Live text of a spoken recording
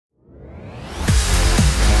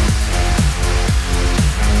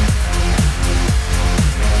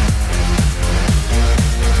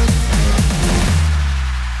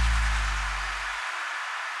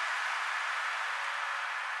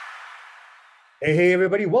Hey,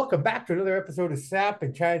 everybody, welcome back to another episode of SAP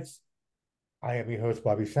and Chance. I am your host,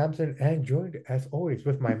 Bobby Sampson, and joined as always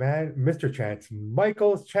with my man, Mr. Chance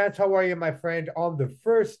Michaels. Chance, how are you, my friend? On the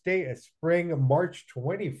first day of spring, March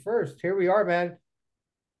 21st. Here we are, man.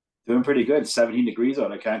 Doing pretty good. 17 degrees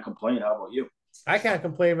out. I can't complain. How about you? I can't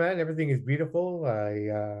complain, man. Everything is beautiful.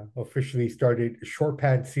 I officially started short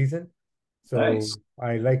pants season. So Nice.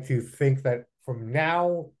 I like to think that from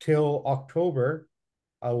now till October,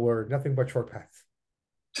 I'll wear nothing but short pants.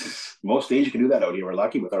 Most days you can do that out here. We're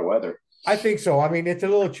lucky with our weather. I think so. I mean, it's a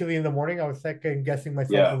little chilly in the morning. I was second guessing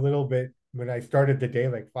myself a Yeah. little bit when I started the day,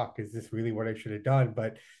 like, fuck, is this really what I should have done?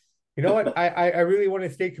 But you know what? I really want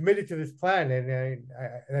to stay committed to this plan.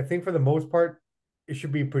 And I think for the most part, it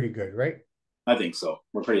should be pretty good, right? I think so.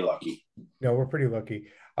 We're pretty lucky. No, we're pretty lucky.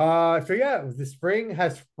 So yeah, the spring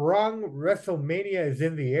has sprung. WrestleMania is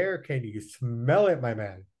in the air. Can you smell it, my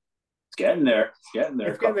man? It's getting there. It's getting there.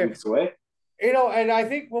 It's A getting couple there. weeks away. And I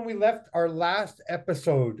think when we left our last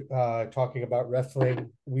episode talking about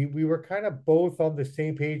wrestling, we were kind of both on the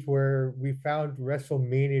same page where we found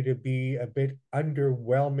WrestleMania to be a bit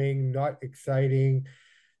underwhelming, not exciting,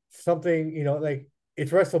 something, like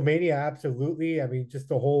it's WrestleMania, absolutely. I mean, just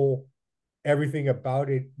the whole everything about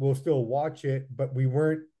it, we'll still watch it, but we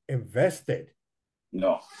weren't invested,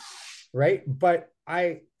 No. right? But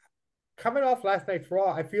I coming off last night's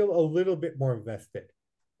Raw, I feel a little bit more invested.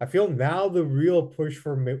 I feel now the real push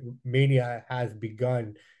for Mania has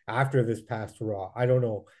begun after this past Raw. I don't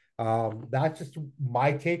know. That's just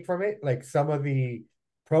my take from it. Like some of the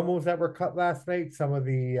promos that were cut last night, some of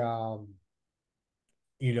the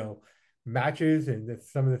you know, matches and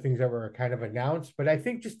some of the things that were kind of announced. But I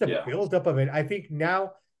think just the Yeah. build up of it, I think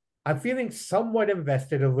now I'm feeling somewhat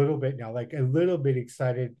invested a little bit now, like a little bit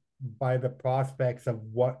excited by the prospects of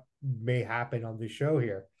what may happen on the show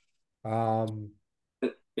here. Um,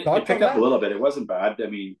 It Thoughts picked on up a that? little bit. It wasn't bad. I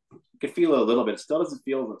mean, you could feel it a little bit. It still doesn't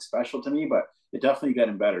feel like special to me, but it definitely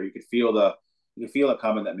getting better. You could feel it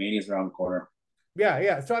coming that Mania's around the corner. Yeah,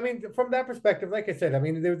 yeah. So I mean, from that perspective, like I said, I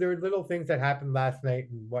mean, there were little things that happened last night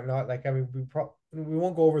and whatnot. Like, I mean, we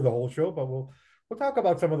won't go over the whole show, but we'll talk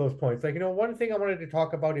about some of those points. Like, one thing I wanted to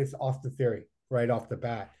talk about is Austin Theory right off the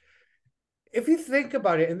bat. If you think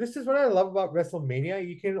about it, and this is what I love about WrestleMania,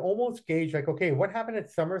 you can almost gauge like, okay, what happened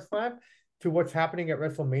at SummerSlam to what's happening at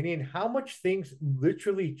WrestleMania and how much things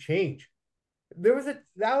literally change. That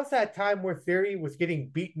was that time where Theory was getting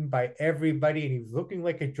beaten by everybody and he was looking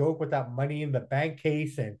like a joke with that money in the bank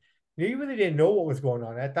case and you really didn't know what was going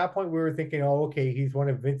on. At that point, we were thinking, oh, okay, he's one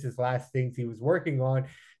of Vince's last things he was working on.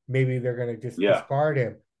 Maybe they're gonna just Yeah. discard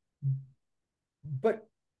him. But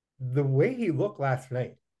the way he looked last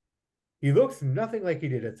night, he looks nothing like he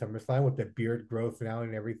did at SummerSlam with the beard growth now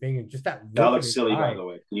and everything, and just that That look in looks his silly, by eye. the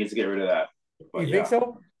way. He needs to get rid of that. You But think yeah,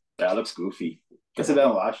 so? that looks goofy. I said that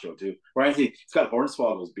on the last show too. Or I think he's got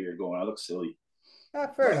Hornswoggle's beard going. That looks silly.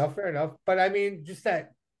 Fair enough, fair enough. But I mean, just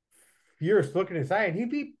that fierce look in his eye, and he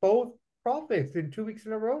beat both Profits in 2 weeks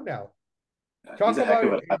in a row now. He's Talk a heck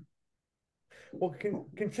about of it. a Well,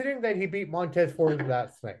 considering that he beat Montez Ford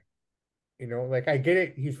last night, like I get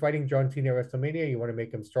it. He's fighting John Cena at WrestleMania. You want to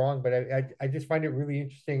make him strong, but I just find it really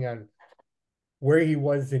interesting on where he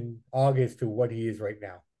was in August to what he is right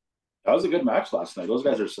now. That was a good match last night. Those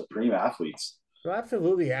guys are supreme athletes. Well,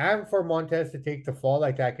 absolutely. And for Montez to take the fall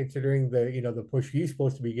like that, considering the push he's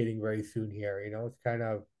supposed to be getting very soon here, it's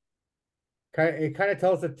it kind of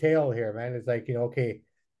tells a tale here, man. It's like, okay,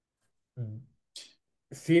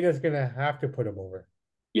 Cena's gonna have to put him over.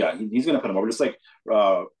 Yeah, he's going to put him over, just like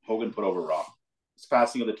Hogan put over Rock. It's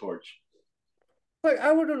passing of the torch. But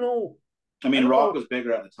I wouldn't know. I I mean, don't Rock know. was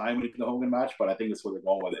bigger at the time when he did the Hogan match, but I think that's where they're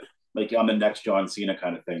going with it. Like on the next John Cena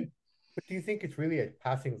kind of thing. But do you think it's really a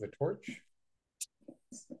passing of the torch?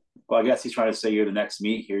 Well, I guess he's trying to say you're the next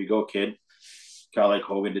me. Here you go, kid. Kind of like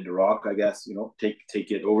Hogan did to Rock, I guess. Take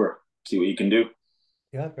it over, see what you can do.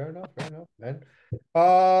 Yeah, fair enough, man.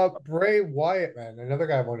 Bray Wyatt, man, another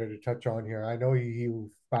guy I wanted to touch on here. I know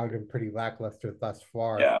you found him pretty lackluster thus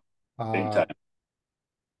far. Yeah, big Uh, time.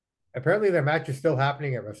 Apparently their match is still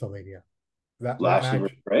happening at WrestleMania. That Lashley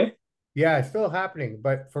versus match, Bray. yeah, it's still happening,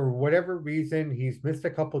 but for whatever reason, he's missed a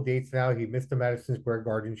couple dates now. He missed the Madison Square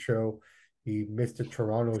Garden show. He missed the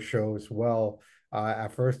Toronto show as well. At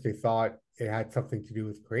first, they thought it had something to do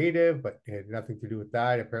with creative, but it had nothing to do with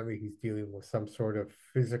that. Apparently, he's dealing with some sort of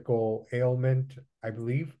physical ailment, I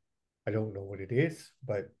believe. I don't know what it is,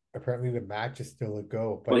 but apparently the match is still a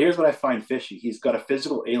go. Well, But here's what I find fishy. He's got a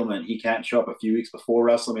physical ailment. He can't show up a few weeks before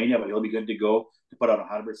WrestleMania, but he'll be good to go to put out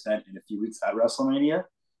 100% in a few weeks at WrestleMania.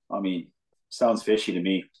 I mean, sounds fishy to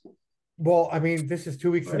me, well, I mean, this is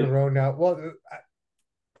 2 weeks in a right? row now. Well,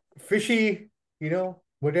 fishy.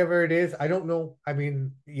 whatever it is. I don't know. I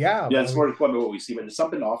mean, yeah, Yeah, I it's mean, sort of what we see, but there's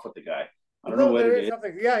something off with the guy. I don't know no, what there it is is.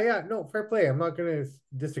 something. Yeah, yeah, no, fair play. I'm not gonna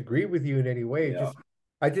disagree with you in any way. Yeah. Just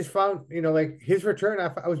I just found, like his return.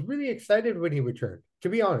 I was really excited when he returned. To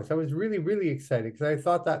be honest, I was really, really excited because I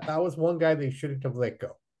thought that that was one guy they shouldn't have let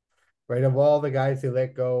go. Right, of all the guys they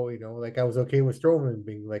let go, like I was okay with Strowman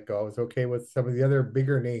being let go. I was okay with some of the other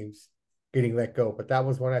bigger names getting let go, but that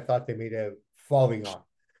was one I thought they made a falling on.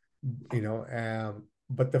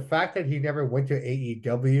 But the fact that he never went to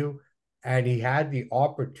AEW and he had the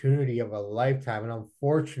opportunity of a lifetime, and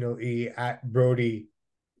unfortunately at Brody's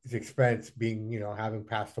expense, being, having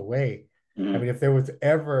passed away. I Mhm. mean, if there was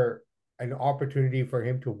ever an opportunity for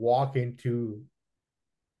him to walk into,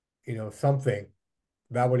 something,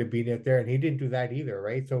 that would have been it there. And he didn't do that either,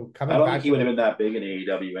 right? So I coming don't think back he to would have the been that big in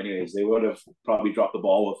AEW anyways. They would have probably dropped the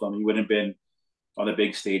ball with him. He wouldn't have been on the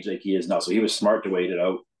big stage like he is now. So he was smart to wait it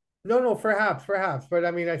out. no, no, perhaps. But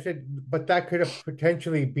I mean, I said, but that could have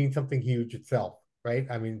potentially been something huge itself, right?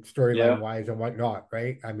 I mean, storyline Yeah. wise and whatnot,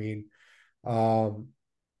 right? I mean, um,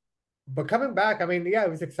 but coming back, I mean, yeah,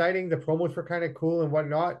 it was exciting. The promos were kind of cool and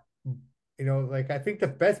whatnot. Like I think the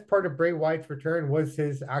best part of Bray Wyatt's return was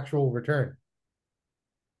his actual return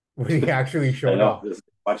when he actually I showed know. up, Just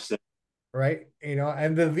watch it. right?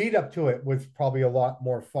 And the lead up to it was probably a lot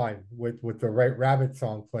more fun with the right rabbit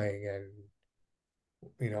song playing, and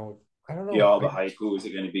you know, I don't Yeah, know. all the hype. Who is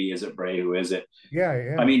it going to be? Is it Bray? Who is it? Yeah, I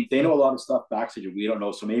yeah. mean, they know So a lot of stuff backstage that we don't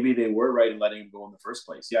know. So maybe they were right in letting him go in the first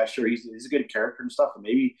place. Yeah, sure, he's a good character and stuff, but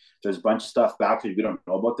maybe there's a bunch of stuff backstage we don't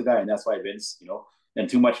know about the guy, and that's why Vince, and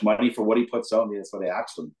too much money for what he puts out. Maybe that's why they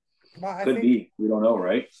axed him. well, I Could think be. We don't know,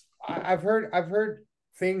 right? I've heard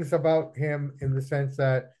things about him in the sense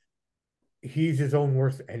that he's his own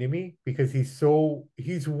worst enemy because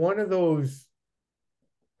he's one of those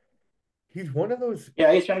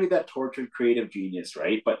Yeah, he's trying to be that tortured creative genius,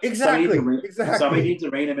 right? But exactly, somebody exactly. needs to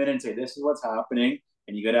rein him in and say, "This is what's happening,"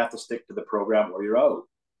 and you're gonna have to stick to the program or you're out.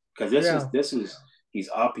 Because Yeah, this is he's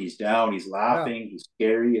up, he's down, he's yeah. laughing, he's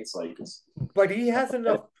scary. It's like it's But he has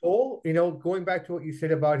enough pull, going back to what you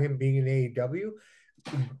said about him being in AEW,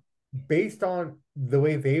 based on the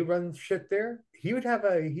way they run shit there, he'd have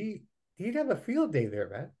a field day there,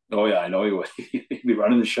 man. oh yeah, I know he would. He'd be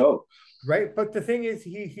running the show. Right. But the thing is,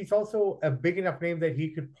 he's also a big enough name that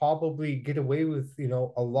he could probably get away with,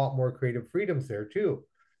 a lot more creative freedoms there too.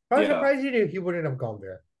 I was Yeah, surprised he wouldn't have gone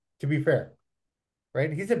there, to be fair. Right.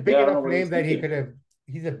 yeah. I don't know what he was thinking.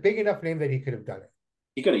 He's a big enough name that he could have done it.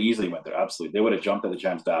 He could have easily went there. Absolutely, they would have jumped at the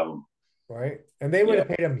chance to have him. Right. And they would Yeah. have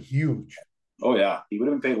paid him huge. Oh yeah, he would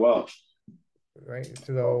have been paid well. Right. Oh.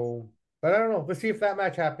 So, but I don't know. Let's see if that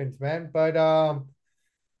match happens, man. But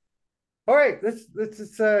all right, let's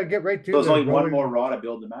just get right So to there's the only one more Roman. Raw to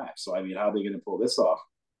build the match. So I mean, how are they going to pull this off?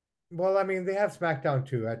 Well, I mean, they have SmackDown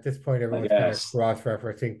too. At this point, I everyone's kind of guess.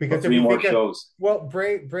 cross-referencing So because if three you more think of, shows. well,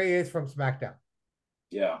 Bray is from SmackDown,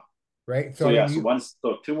 Yeah. right? So So I yeah, mean,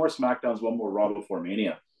 so two more Smackdowns, one more Raw before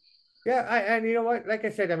Mania. yeah, and you know what? Like I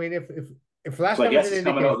said, I mean, if last So I time was guess an it's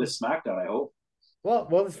coming out indication, this SmackDown. I hope. well,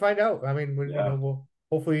 let's find out. I mean, Yeah, we'll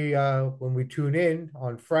hopefully when we tune in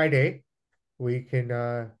on Friday, we can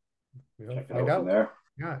check it find out from out. there.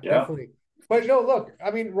 Yeah, Yeah, definitely. But no, look,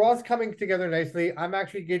 I mean, Raw's coming together nicely. I'm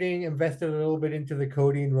actually getting invested a little bit into the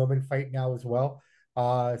Cody and Roman fight now as well.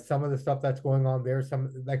 Some of the stuff that's going on there, some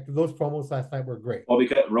like those promos last night were great. well,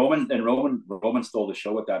 because Roman stole the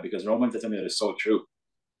show with that because Roman did something that is so true.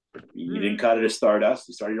 You didn't Hmm. cut it as Stardust.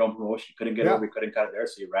 You started your own promotion. You couldn't get over. Yeah, You couldn't cut it there,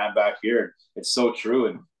 so you ran back here. It's so true.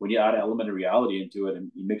 And when you add an element of reality into it,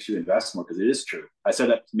 and it makes you invest more because it is true. I said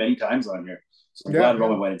that many times on here, so I'm yeah, glad yeah.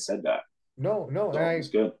 Roman went and said that. No, no, So it was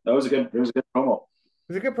good. That was a good. It was a good promo.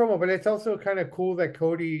 it's a good promo, but it's also kind of cool that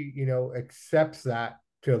Cody, accepts that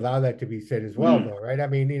to allow that to be said as well, Mm-hmm. though, right? I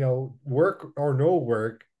mean, work or no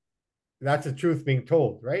work, that's the truth being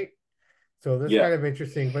told, right? So that's Yeah, kind of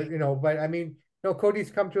interesting. But I mean, Cody's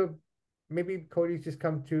come to maybe Cody's just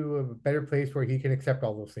come to a better place where he can accept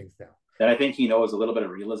all those things now. and I think he knows a little bit of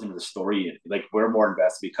realism of the story. Like we're more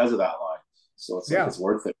invested because of that line. So it's like Yeah, it's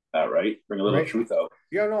worth it. That right? Bring a little right. truth out.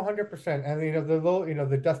 Yeah, no, 100%. And the low,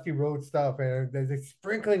 the Dusty Road stuff, and there's a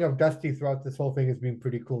sprinkling of Dusty throughout this whole thing has been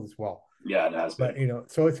pretty cool as well. Yeah, it has But been.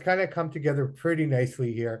 so it's kind of come together pretty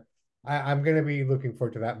nicely here. I'm gonna be looking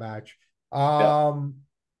forward to that match. Yeah, Um,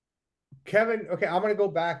 Kevin, okay, I'm gonna go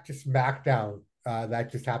back to SmackDown.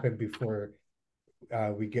 That just happened before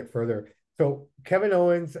we get further. So Kevin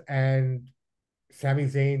Owens and Sami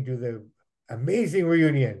Zayn do the amazing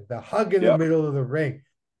reunion, the hug in the yeah. middle of the ring.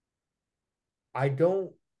 I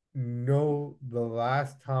don't know the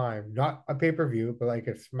last time, not a pay-per-view, but like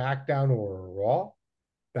a SmackDown or a Raw,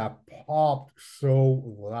 that popped so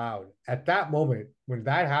loud. At that moment, when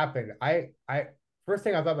that happened, I first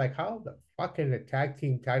thing I thought, like, how the fuck can a tag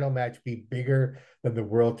team title match be bigger than the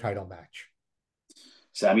world title match?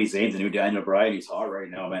 Sami Zayn's the new Daniel Bryan. He's hot right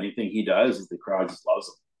now. Man. Anything he does, the crowd just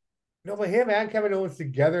loves No, but him and Kevin Owens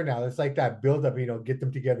together now. It's like that build up, get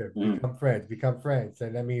them together, him. become friends.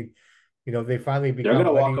 And I mean, they finally They're become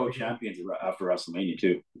gonna walk buddies out again. champions after WrestleMania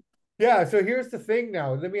too. Yeah, so here's the thing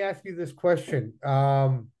now. Let me ask you this question.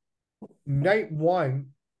 Night one,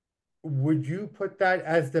 would you put that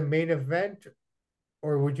as the main event,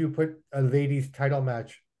 or would you put a ladies title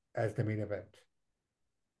match as the main event?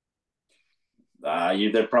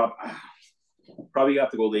 They're probably have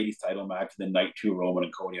to go ladies title match, then night two Roman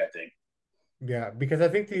and Cody. I think. Yeah, because I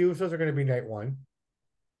think the Usos are going to be night one.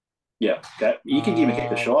 Yeah, that you can even kick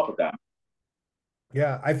the Um, show up with that.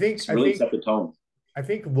 yeah, I think It's I really think set the tone. I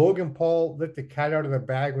think Logan Paul let the cat out of the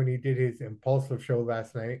bag when he did his impulsive show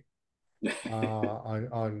last night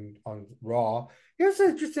on Raw. Here's the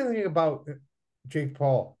interesting thing about Jake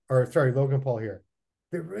Paul, or sorry, Logan Paul here.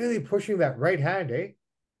 They're really pushing that right hand, eh?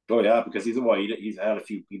 Oh yeah, because he's had a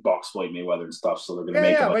few he box Floyd Mayweather and stuff, so they're gonna Yeah,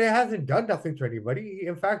 make yeah, him but it hasn't done nothing to anybody.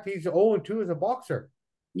 In fact, he's 0-2 as a boxer.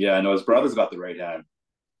 yeah. I know his brother's got the right hand.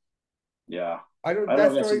 Yeah, I don't I don't that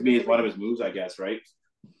know. That's story just be doesn't one make of his moves, I guess, right?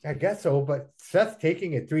 I guess so, but Seth's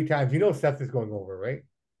taking it 3 times. You know Seth is going over, right?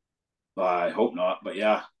 I hope not, but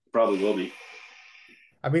yeah, probably will be.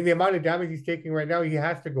 I mean, the amount of damage he's taking right now, he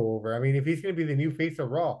has to go over. I mean, if he's going to be the new face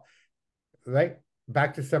of Raw, right?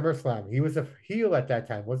 Back to SummerSlam, he was a heel at that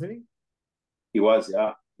time, wasn't he? He was,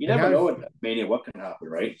 yeah. You And never now know he's at Mania what can happen,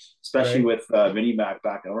 right? Especially right. with Vinnie Mac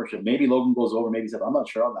back in ownership. Maybe Logan goes over, maybe Seth. I'm not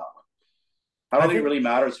sure on that one. I I don't think it think, really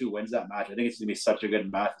matters who wins that match. I think it's gonna be such a good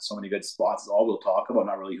match with so many good spots. It's all we'll talk about,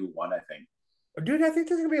 not really who won. I think. dude, I think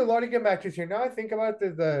there's going to be a lot of good matches here. Now I think about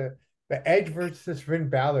the Edge versus Finn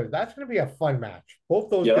Balor. That's going to be a fun match. Both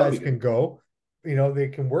those Yeah, that'll be guys good. can go. They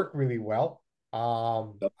can work really well.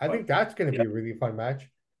 That's I fun. think that's going to Yeah, be a really fun match.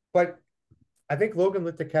 But I think Logan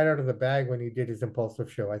let the cat out of the bag when he did his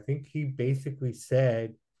impulsive show. I think he basically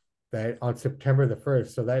said that on September the 1st.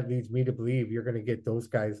 So that leads me to believe you're going to get those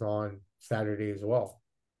guys on Saturday as well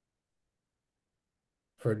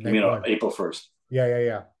for you night mean one. April 1st? Yeah, yeah,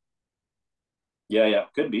 yeah. Yeah, yeah,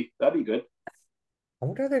 could be. That'd be good. I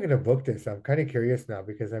wonder how they're going to book this. I'm kind of curious now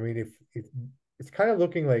because I mean, if it's kind of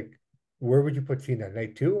looking like where would you put Cena,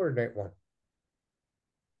 night two or night one?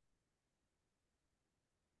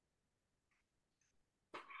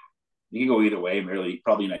 You can go either way. Really,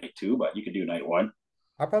 probably night two, but you could do night one.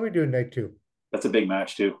 I'll probably do night two. That's a big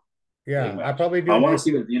match too. Big Yeah, I'll match. probably do I want to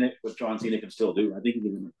night see two. what John Cena can still do. I think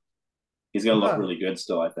he's gonna look Yeah, really good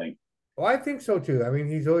still. I think. well, I think so too. I mean,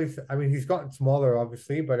 he's gotten smaller,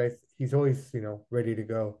 obviously, but he's always, ready to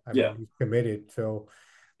go. I Yeah, mean, he's committed. So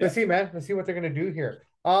yeah. let's see, man. Let's see what they're gonna do here.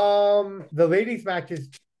 The ladies' match is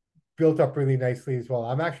built up really nicely as well.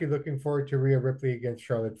 I'm actually looking forward to Rhea Ripley against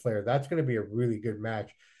Charlotte Flair. That's gonna be a really good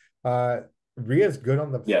match. Uh, Rhea's good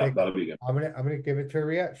on the Yeah, stick. that'll be good. I'm gonna give it to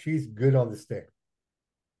Rhea. She's good on the stick,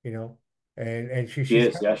 you know, and She she's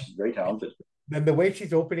is. kind Yeah, of she's very talented. then the way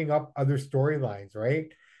she's opening up other storylines,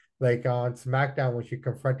 right? Like on SmackDown when she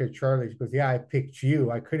confronted Charlie, she goes, "Yeah, I picked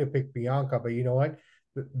you. I could have picked Bianca, but you know what?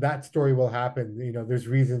 That story will happen. There's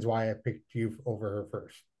reasons why I picked you over her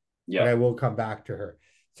first, but Yeah, I will come back to her."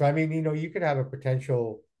 So I mean, you could have a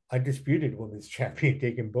potential undisputed women's champion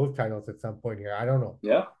taking both titles at some point here. I don't know.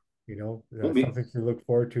 yeah, could be. Something to look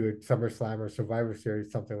forward to at SummerSlam or Survivor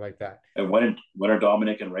Series, something like that. And when are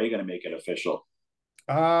Dominic and Ray gonna make it official?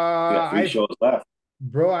 We got three I shows left.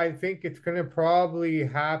 Bro, I think it's gonna probably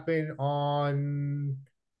happen on.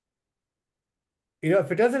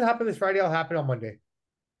 If it doesn't happen this Friday, it'll happen on Monday.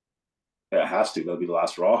 Yeah, it has to. That'll be the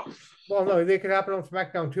last Raw. Well, no, they could happen on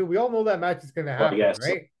SmackDown too. We all know that match is gonna Well, I happen, guess.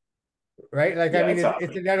 right? Right? Like, I Yeah, mean, it's it's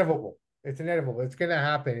happening. inevitable. It's inevitable. It's gonna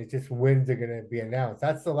happen. It's just when's it gonna be announced.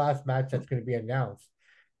 That's the last match that's gonna be announced.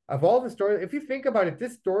 Of all the story, if you think about it,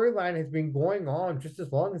 this storyline has been going on just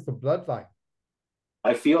as long as the bloodline.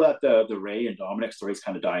 I feel that the Ray and Dominic story is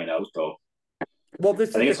kind of dying out, though. Well,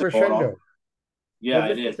 this I is think the it's going on. crescendo. Well, Yeah, it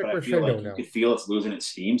this is is, the but I feel crescendo like you now. could feel it's losing its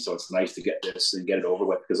steam. So it's nice to get this and get it over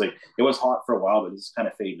with because like it was hot for a while, but it's kind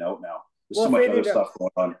of fading out now. There's Well, too it much other faded up. stuff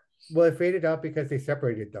going on. Well, it faded out because they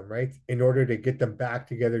separated them, right? In order to get them back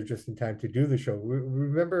together just in time to do the show.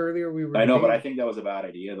 Remember earlier we were I know, but I debating. think that was a bad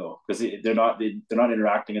idea though because they're not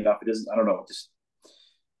interacting enough. It isn't. I don't know. Just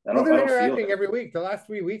Well, I they're don't feel interacting it. every week. The last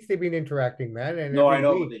 3 weeks they've been interacting, man, and No, I every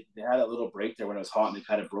know, but week. they had a little break there when it was hot and they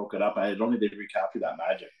kind of broke it up. I don't think they recaptured that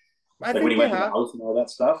magic. I Like when think he they went to the have. house and all that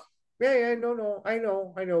stuff. Yeah, yeah, no, I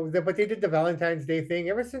know. But they did the Valentine's Day thing.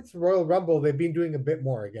 Ever since Royal Rumble, they've been doing a bit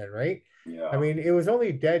more again, right? I Yeah. mean, it was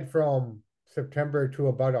only dead from September to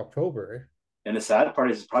about October. And the sad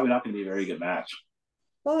part is it's probably not going to be a very good match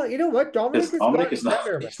Well, you know what? Dominic because has Dominic gotten is not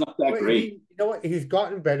better, man. he's not that Well, great. you know what? He's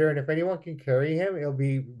gotten better, and if anyone can carry him, it'll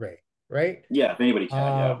be Ray, right? Yeah, if anybody can,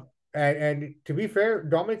 yeah. And to be fair,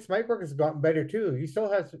 Dominic's mic work has gotten better too. He still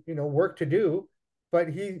has, work to do,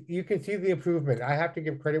 but you can see the improvement. I have to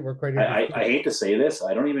give credit where I, credit is I, I due. hate to say this,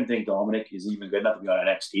 I don't even think Dominic is even good enough to be on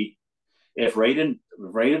NXT. If Ray didn't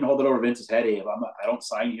hold it over Vince's head, hey, if I don't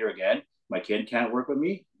sign here again, my kid can't work with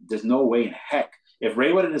me. There's no way in heck. If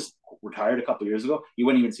Ray would have just retired a couple of years ago, you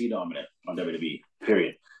wouldn't even see Dominic on WWE.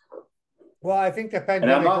 Period. Well, I think the And I'm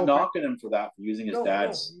pandemic not opened. knocking him for that, for using his No, no,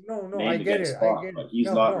 dad's no, no. I name to get get a it. I spot, get but it. he's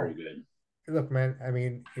No, not very no. good. Look, man. I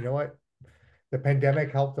mean, you know what? The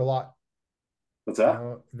pandemic helped a lot. What's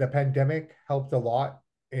that? The pandemic helped a lot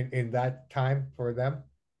in that time for them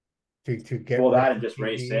to get Well, rid that of and just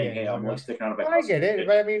Ray TV saying, and hey, I'm only whatnot. sticking out if I Well, I hustle get a it, bit.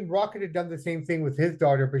 but I mean, Rocket had done the same thing with his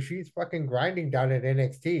daughter, but she's fucking grinding down at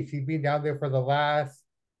NXT. She's been down there for the last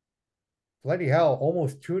bloody hell,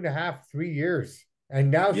 almost 2.5, 3 years, and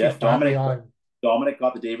now she's Yeah, finally on. Dominic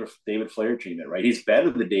got the David Flair treatment, right? He's better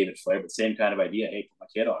than David Flair, but same kind of idea. Hey, put my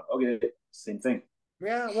kid on. Okay, same thing.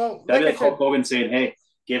 Yeah, well, That'd like be I like Hulk said, Hogan saying, "Hey,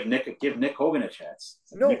 give Nick Hogan a chance."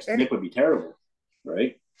 no, Nick would be terrible,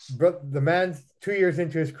 right? but the man's 2 years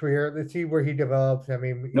into his career. Let's see where he develops. I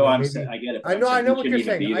mean, No, I'm saying maybe I get it, but I I'm know, I saying know he what shouldn't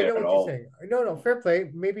you're even saying. be I there know at what you're all. saying. No, no, fair play.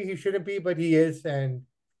 Maybe he shouldn't be, but he is, and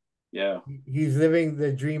Yeah. he's living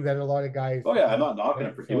the dream that a lot of guys Oh yeah, I'm want, not knocking him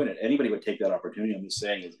right? for doing So, it. Anybody would take that opportunity. I'm just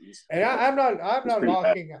saying and I'm he's not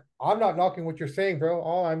pretty bad. knocking, what you're saying, bro.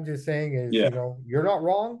 All I'm just saying is, Yeah, you're not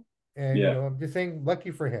wrong, and yeah, I'm just saying, lucky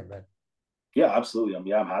for him, man. yeah, absolutely.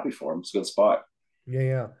 I'm happy for him. It's a good spot. Yeah,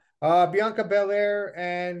 yeah. Bianca Belair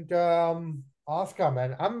and Asuka,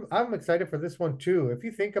 man. I'm excited for this one too. If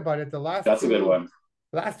you think about it, That's a good one.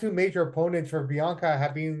 last two major opponents for Bianca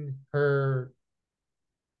have been her,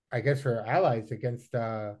 I guess, her allies against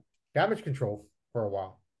Damage Control for a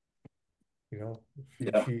while. You know,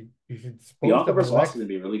 Yeah, she disposed Bianca of versus Oscar is Alex. gonna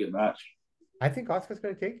be a really good match. I think Asuka's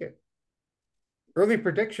going to take it. Early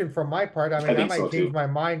prediction from my part. I I mean, I think so might change too. my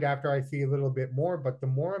mind after I see a little bit more, but the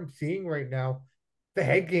more I'm seeing right now, the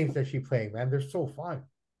head games that she's playing, man, they're so fun.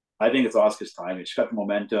 I think it's Oscar's time. She's got the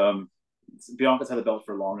momentum. Bianca's had the belt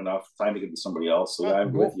for long enough. Time to give it to somebody else. So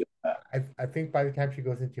I'm with Well, you on that. I think by the time she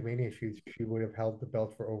goes into Mania, she would have held the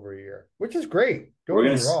belt for over a year, which is great. Don't We're get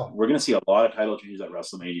gonna me wrong. we're gonna see a lot of title changes at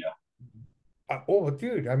WrestleMania. Oh,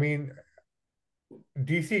 dude, I mean,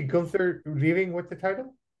 do you see Gunther leaving with the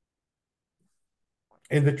title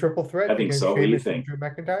in the triple I threat think against so. What do you Sheamus and think? Drew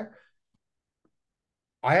McIntyre?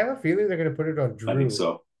 I have a feeling they're going to put it on I think Drew.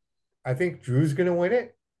 so. I think Drew's going to win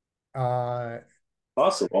it. Uh,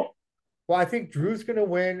 Possible. well, I think Drew's going to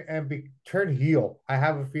win and turn heel. I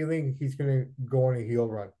have a feeling he's going to go on a heel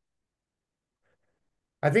run.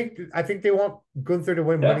 I think they want Gunther to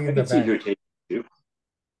win Yeah, Money I in the can see Bank. Drew taking it too.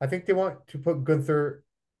 I think they want to put Gunther.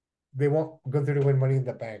 They want Gunther to win Money in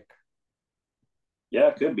the Bank, Yeah,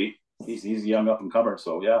 it could be. He's young up and comer,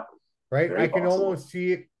 so yeah, right? I very can possible. almost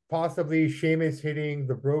see it possibly Sheamus hitting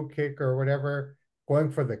the bro kick or whatever, going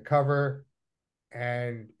for the cover,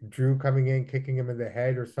 and Drew coming in, kicking him in the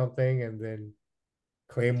head or something, and then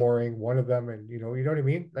claymoring one of them, and you know what I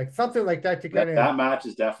mean, like something like that to That kind of. that match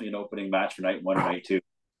is definitely an opening match for night one and night two.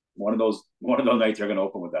 One of those nights they're gonna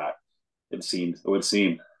open with that. It would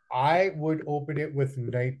seem. I would open it with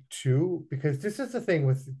night two because this is the thing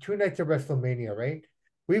with 2 nights of WrestleMania, right?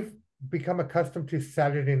 We've become accustomed to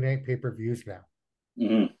Saturday night pay-per-views now.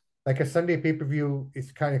 Mm-hmm. Like a Sunday pay-per-view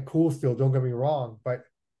is kind of cool still, don't get me wrong, but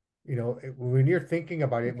when you're thinking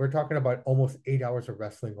about it, we're talking about almost 8 hours of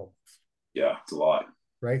wrestling almost, Yeah, it's a lot.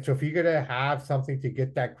 right? So if you're gonna have something to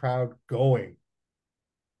get that crowd going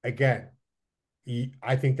again,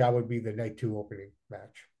 I think that would be the night two opening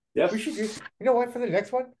match. Yep. We should do, you know what, for the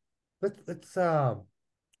next one,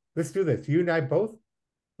 let's do this. You and I both,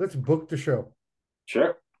 let's book the show,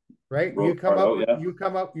 Sure. right? Roll the card out. Yeah.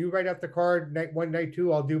 You write out the card night one, night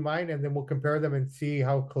two, I'll do mine, and then we'll compare them and see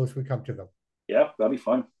how close we come to them. Yeah, that'd be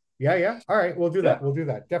fun. Yeah, yeah. All right, we'll do Yeah. that. We'll do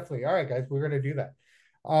that. Definitely. All right, guys, we're gonna do that.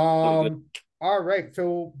 Really good. All right.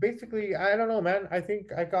 So basically, I don't know, man. I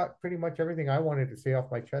think I got pretty much everything I wanted to say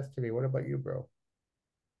off my chest today. What about you, bro?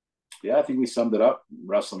 Yeah, I think we summed it up.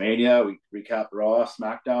 WrestleMania, we recapped Raw,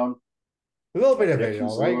 SmackDown, A little our bit of it, all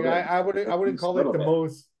predictions a little right. bit. I wouldn't Just a call it little the bit.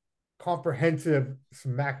 most comprehensive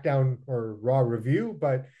SmackDown or Raw review,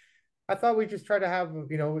 but I thought we just try to have,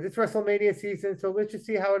 it's WrestleMania season, so let's just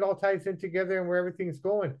see how it all ties in together and where everything's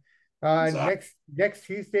going. Exactly. Next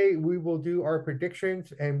Tuesday we will do our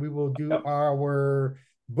predictions and we will do Yep. our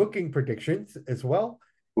booking predictions as well.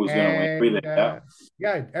 Who's gonna win everything? And Yeah.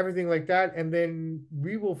 yeah, everything like that. And then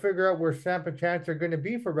we will figure out where Samp and Chance are going to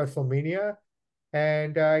be for WrestleMania.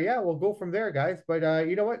 And yeah, we'll go from there, guys. But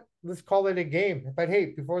you know what? Let's call it a game. But hey,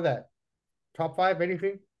 before that, top five,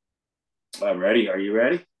 anything? I'm ready. Are you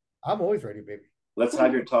ready? I'm always ready, baby. Let's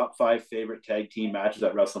have your top five favorite tag team matches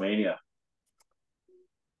at WrestleMania.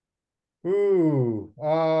 Ooh,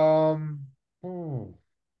 ooh.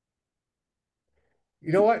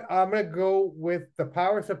 You know what? I'm gonna go with the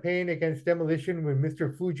Powers of Pain against Demolition when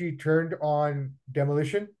Mr. Fuji turned on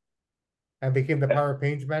Demolition and became the Power of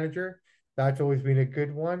Pain's manager. That's always been a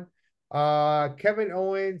good one. Kevin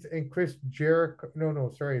Owens and Chris Jericho. No, no,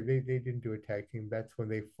 sorry, they didn't do a tag team. That's when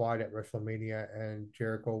they fought at WrestleMania, and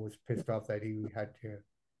Jericho was pissed off that he had to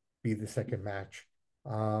be the second match.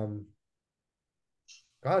 Um,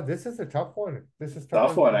 God, this is a tough one. This is Tough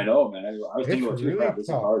tougher one, I than know, man. I was thinking it's about two. really Crap, this is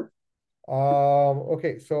tough. hard.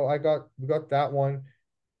 Okay, so we got that one.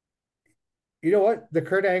 You know what? The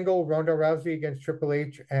Kurt Angle, Ronda Rousey against Triple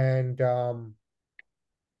H and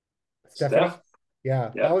Stephanie. Steph. Yeah,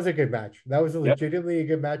 that Yep. was a good match. That was a Yep. legitimately a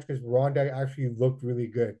good match because Ronda actually looked really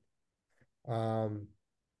good. Um,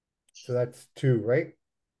 so that's two, right?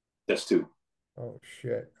 That's two. Oh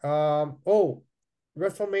shit. Oh,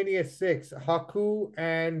 WrestleMania 6, Haku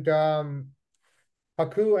and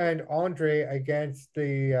Andre against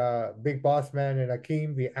the Big Boss Man and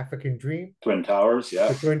Akeem, the African Dream, Twin Towers. the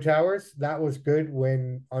Yeah. Twin Towers. That was good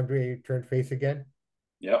when Andre turned face again.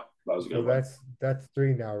 Yep. That was a So good one. that's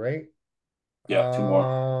three now, right? Yeah. Two more.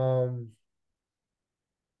 Um,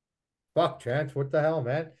 Fuck, Chance, what the hell,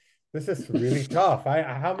 man? This is really tough. I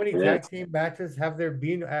How many It tag is. team matches have there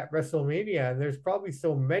been at WrestleMania? And there's probably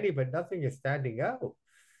so many, but nothing is standing out.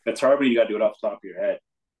 It's hard when you got to do it off the top of your head.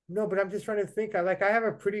 No, but I'm just trying to think. I have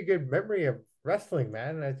a pretty good memory of wrestling,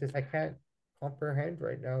 man. And I can't comprehend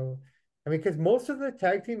right now. I mean, because most of the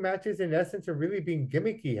tag team matches in essence are really being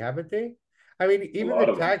gimmicky, haven't they? I mean, A even the lot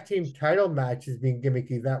of them. tag team title match is being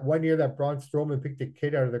gimmicky. That one year that Braun Strowman picked a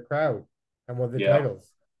kid out of the crowd and won the Yeah. titles.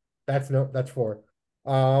 That's four.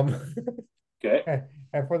 Um, Okay.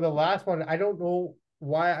 and for the last one, I don't know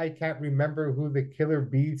why I can't remember who the Killer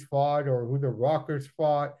Bees fought or who the Rockers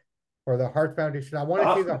fought or the Heart Foundation.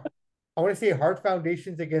 Tough. I want to say Heart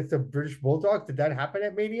Foundations against the British Bulldogs. Did that happen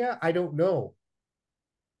at Mania? I don't know.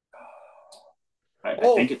 I think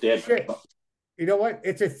Oh it did. shit! You know what?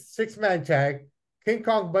 It's a six-man tag. King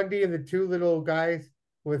Kong Bundy and the two little guys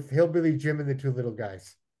with Hillbilly Jim and the two little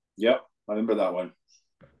guys. Yep. I remember that one.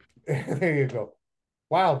 There you go.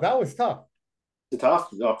 Wow, that was tough. It's tough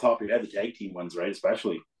off the top of your head, the tag team ones, right?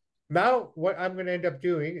 Especially Now, what I'm going to end up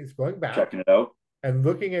doing is going back checking it out. and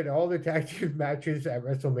looking at all the tag team matches at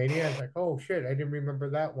WrestleMania. It's like, oh shit, I didn't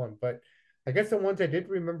remember that one. But I guess the ones I did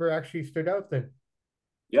remember actually stood out then.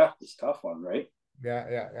 Yeah, it's a tough one, right? Yeah,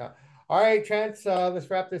 yeah, yeah. All right, Chance, let's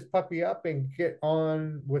wrap this puppy up and get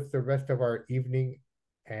on with the rest of our evening.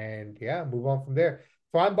 And yeah, move on from there.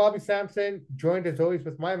 So I'm Bobby Sampson, joined as always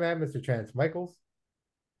with my man, Mr. Chance Michaels.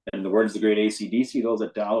 In the words of the great ACDC, those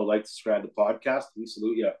that download, like, subscribe to the podcast, we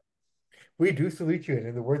salute you. We do salute you. And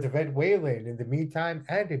in the words of Ed Whalen, in the meantime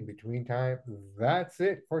and in between time, that's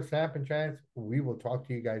it for Samp and Chance. We will talk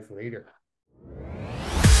to you guys later.